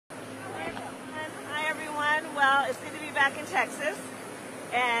It's good to be back in Texas,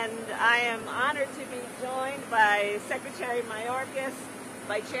 and I am honored to be joined by Secretary Mayorkas,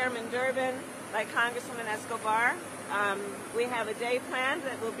 by Chairman Durbin, by Congresswoman Escobar. We have a day planned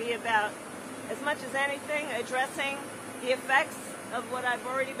that will be about, as much as anything, addressing the effects of what I've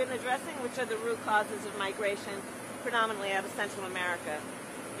already been addressing, which are the root causes of migration, predominantly out of Central America.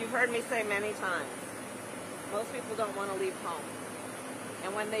 You've heard me say many times, most people don't want to leave home.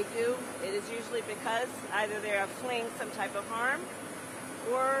 And when they do, it is usually because either they are fleeing some type of harm,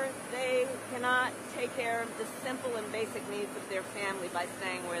 or they cannot take care of the simple and basic needs of their family by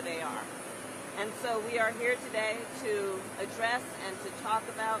staying where they are. And so we are here today to address and to talk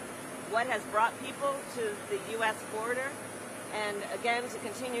about what has brought people to the U.S. border, and again to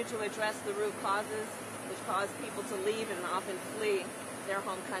continue to address the root causes which cause people to leave and often flee their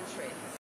home country.